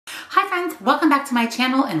friends, welcome back to my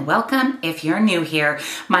channel and welcome if you're new here.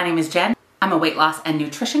 My name is Jen. I'm a weight loss and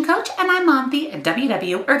nutrition coach and I'm on the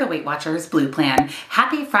WW or the Weight Watchers Blue Plan.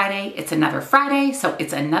 Happy Friday. It's another Friday, so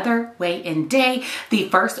it's another weigh-in day, the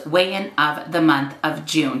first weigh-in of the month of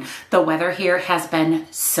June. The weather here has been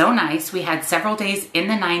so nice. We had several days in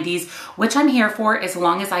the 90s, which I'm here for as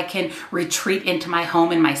long as I can retreat into my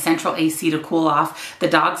home in my central AC to cool off. The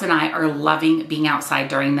dogs and I are loving being outside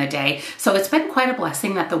during the day. So it's been quite a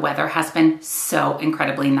blessing that the weather has been so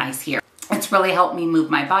incredibly nice here. It's really helped me move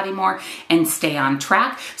my body more and stay on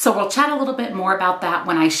track. So we'll chat a little bit more about that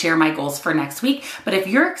when I share my goals for next week. But if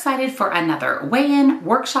you're excited for another weigh-in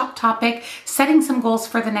workshop topic, setting some goals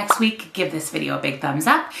for the next week, give this video a big thumbs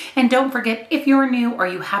up. And don't forget, if you're new or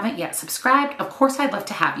you haven't yet subscribed, of course I'd love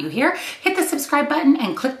to have you here. Hit the subscribe button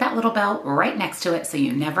and click that little bell right next to it so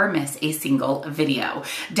you never miss a single video.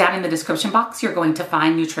 Down in the description box, you're going to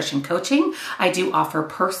find nutrition coaching. I do offer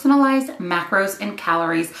personalized macros and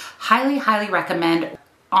calories. Highly recommend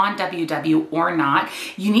on WW or not.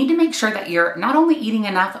 You need to make sure that you're not only eating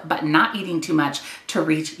enough, but not eating too much to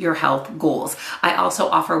reach your health goals. I also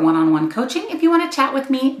offer one-on-one coaching if you want to chat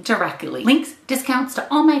with me directly. Links, discounts to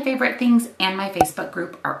all my favorite things and my Facebook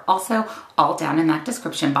group are also all down in that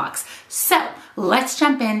description box. So let's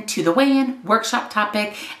jump into the weigh-in workshop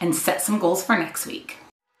topic and set some goals for next week.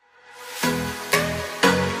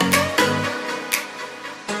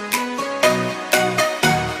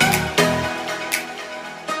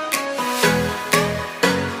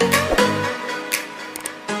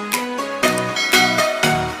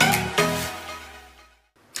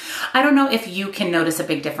 I don't know if you can notice a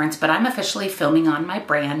big difference, but I'm officially filming on my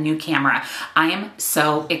brand new camera. I am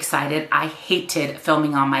so excited. I hated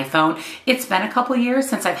filming on my phone. It's been a couple years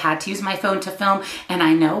since I've had to use my phone to film, and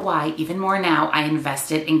I know why even more now. I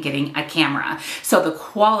invested in getting a camera. So the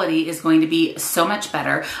quality is going to be so much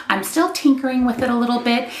better. I'm still tinkering with it a little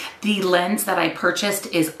bit. The lens that I purchased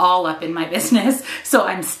is all up in my business, so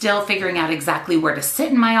I'm still figuring out exactly where to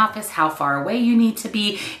sit in my office, how far away you need to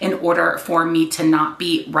be in order for me to not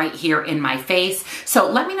be right here in my face. So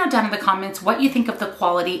let me know down in the comments what you think of the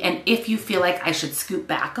quality and if you feel like I should scoot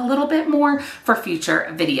back a little bit more for future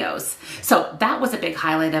videos. So that was a big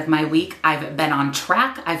highlight of my week. I've been on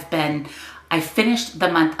track. I finished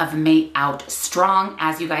the month of May out strong.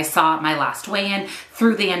 As you guys saw my last weigh-in,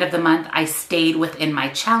 through the end of the month, I stayed within my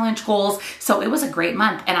challenge goals. So it was a great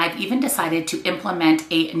month. And I've even decided to implement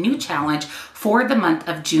a new challenge for the month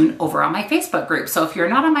of June over on my Facebook group. So if you're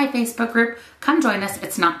not on my Facebook group, come join us.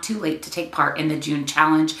 It's not too late to take part in the June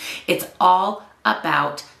challenge. It's all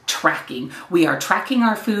about tracking. We are tracking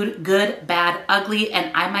our food, good, bad, ugly,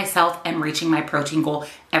 and I myself am reaching my protein goal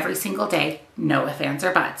every single day, no ifs, ands,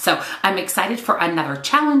 or buts. So I'm excited for another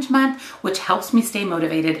challenge month, which helps me stay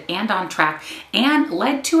motivated and on track and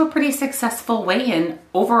led to a pretty successful weigh-in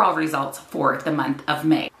overall results for the month of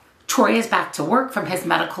May. Troy is back to work from his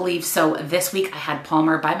medical leave, so this week I had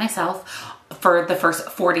Palmer by myself for the first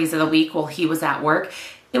 4 days of the week while he was at work.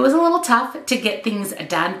 It was a little tough to get things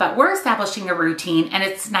done, but we're establishing a routine and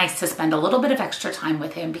it's nice to spend a little bit of extra time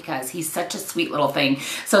with him because he's such a sweet little thing.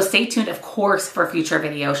 So stay tuned, of course, for future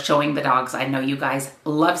videos showing the dogs. I know you guys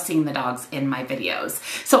love seeing the dogs in my videos.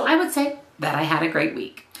 So I would say that I had a great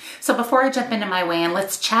week. So before I jump into my weigh-in,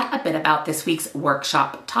 let's chat a bit about this week's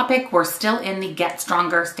workshop topic. We're still in the Get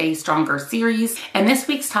Stronger, Stay Stronger series. And this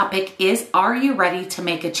week's topic is, are you ready to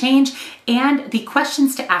make a change? And the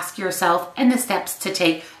questions to ask yourself and the steps to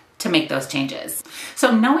take to make those changes.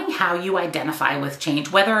 So knowing how you identify with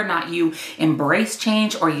change, whether or not you embrace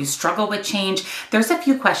change or you struggle with change, there's a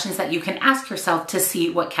few questions that you can ask yourself to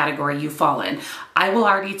see what category you fall in. I will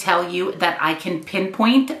already tell you that I can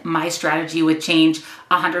pinpoint my strategy with change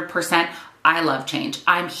 100%. I love change.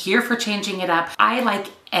 I'm here for changing it up. I like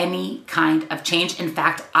any kind of change. In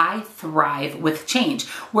fact, I thrive with change,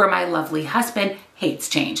 where my lovely husband hates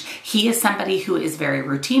change. He is somebody who is very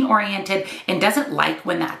routine oriented and doesn't like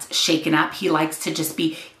when that's shaken up. He likes to just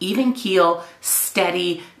be even keel,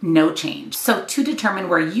 steady, no change. So to determine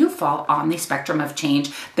where you fall on the spectrum of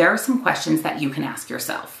change, there are some questions that you can ask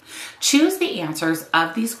yourself. Choose the answers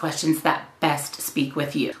of these questions that best speak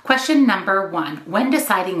with you. Question number 1, when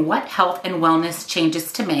deciding what health and wellness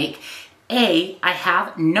changes to make, A, I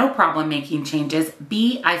have no problem making changes.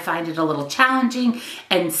 B, I find it a little challenging.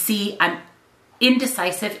 And C, I'm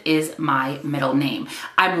indecisive is my middle name.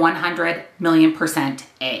 I'm 100 million%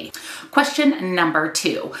 A. Question number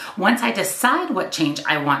 2, once I decide what change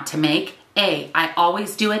I want to make, A, I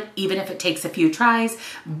always do it even if it takes a few tries.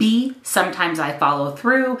 B, sometimes I follow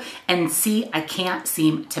through. And C, I can't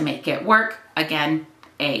seem to make it work. Again,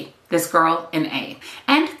 A. this girl an A.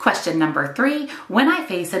 And question number 3, when I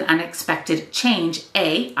face an unexpected change,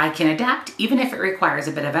 A, I can adapt even if it requires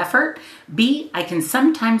a bit of effort. B, I can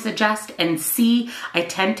sometimes adjust. And C, I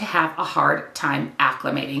tend to have a hard time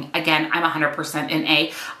acclimating. Again, I'm 100% in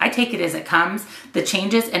A. I take it as it comes. The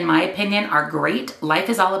changes, in my opinion, are great. Life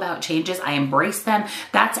is all about changes. I embrace them.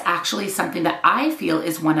 That's actually something that I feel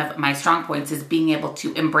is one of my strong points, is being able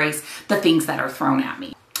to embrace the things that are thrown at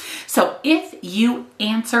me. So if you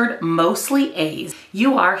answered mostly A's,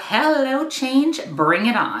 you are hello change, bring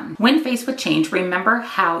it on. When faced with change, remember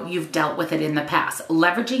how you've dealt with it in the past.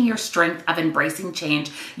 Leveraging your strength of embracing change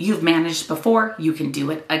you've managed before, you can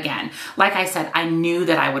do it again. Like I said, I knew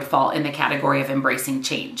that I would fall in the category of embracing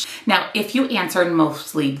change. Now, if you answered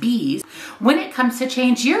mostly B's, when it comes to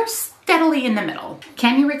change, you're steadily in the middle.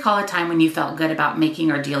 Can you recall a time when you felt good about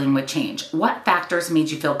making or dealing with change? What factors made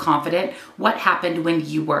you feel confident? What happened when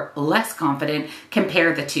you were less confident?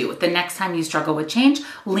 Compare the two. The next time you struggle with change,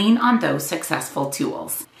 lean on those successful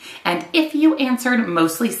tools. And if you answered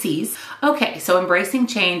mostly C's, okay, so embracing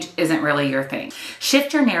change isn't really your thing.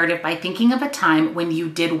 Shift your narrative by thinking of a time when you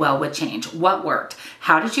did well with change. What worked?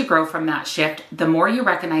 How did you grow from that shift? The more you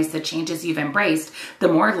recognize the changes you've embraced,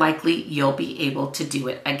 the more likely you'll be able to do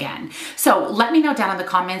it again. So let me know down in the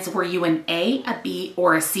comments, were you an A, a B,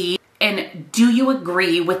 or a C? And do you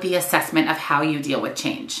agree with the assessment of how you deal with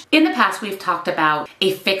change? In the past, we've talked about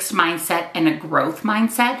a fixed mindset and a growth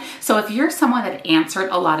mindset. So if you're someone that answered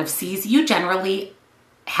a lot of C's, you generally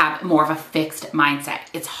have more of a fixed mindset.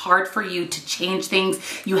 It's hard for you to change things.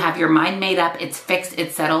 You have your mind made up. It's fixed.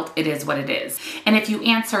 It's settled. It is what it is. And if you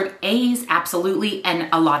answered A's, absolutely, and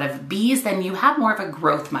a lot of B's, then you have more of a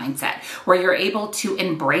growth mindset where you're able to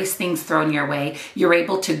embrace things thrown your way. You're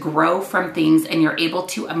able to grow from things and you're able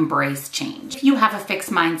to embrace change. If you have a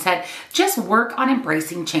fixed mindset, just work on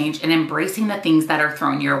embracing change and embracing the things that are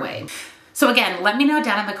thrown your way. So again, let me know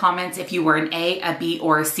down in the comments if you were an A, a B,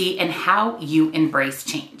 or a C, and how you embrace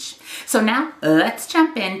change. So now let's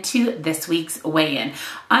jump into this week's weigh-in.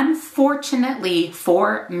 Unfortunately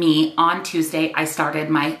for me, on Tuesday, I started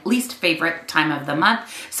my least favorite time of the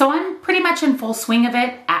month. So I'm pretty much in full swing of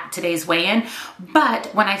it at today's weigh-in. But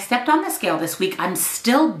when I stepped on the scale this week, I'm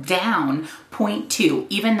still down 0.2,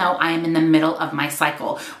 even though I am in the middle of my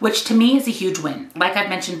cycle, which to me is a huge win. Like I've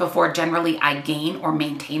mentioned before, generally I gain or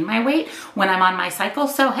maintain my weight when I'm on my cycle.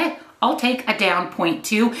 So hey, I'll take a down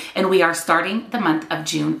 0.2, and we are starting the month of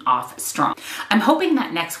June off strong. I'm hoping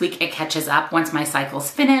that next week it catches up once my cycle's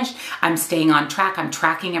finished. I'm staying on track. I'm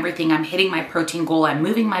tracking everything. I'm hitting my protein goal. I'm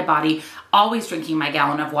moving my body, always drinking my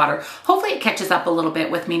gallon of water. Hopefully it catches up a little bit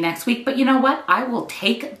with me next week, but you know what? I will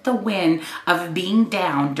take the win of being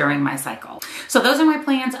down during my cycle. So those are my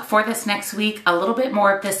plans for this next week. A little bit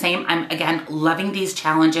more of the same. I'm, again, loving these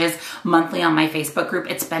challenges monthly on my Facebook group.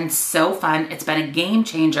 It's been so fun. It's been a game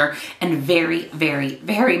changer and very, very,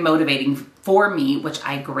 very motivating for me, which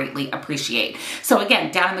I greatly appreciate. So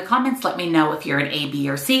again, down in the comments, let me know if you're an A, B,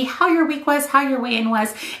 or C, how your week was, how your weigh-in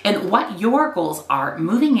was, and what your goals are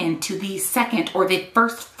moving into the second or the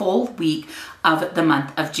first full week of the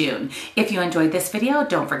month of June. If you enjoyed this video,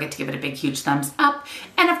 don't forget to give it a big, huge thumbs up.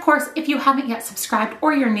 And of course, if you haven't yet subscribed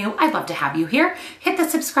or you're new, I'd love to have you here. Hit the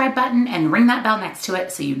subscribe button and ring that bell next to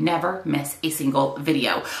it so you never miss a single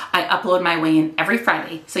video. I upload my weigh-in every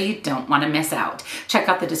Friday, so you don't want to miss out. Check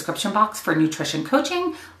out the description box for nutrition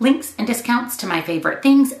coaching, links and discounts to my favorite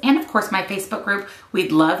things, and of course my Facebook group.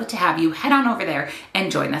 We'd love to have you head on over there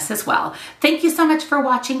and join us as well. Thank you so much for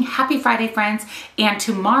watching. Happy Friday, friends. And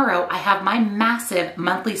tomorrow I have my massive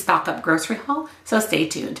monthly stock up grocery haul, so stay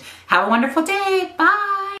tuned. Have a wonderful day. Bye.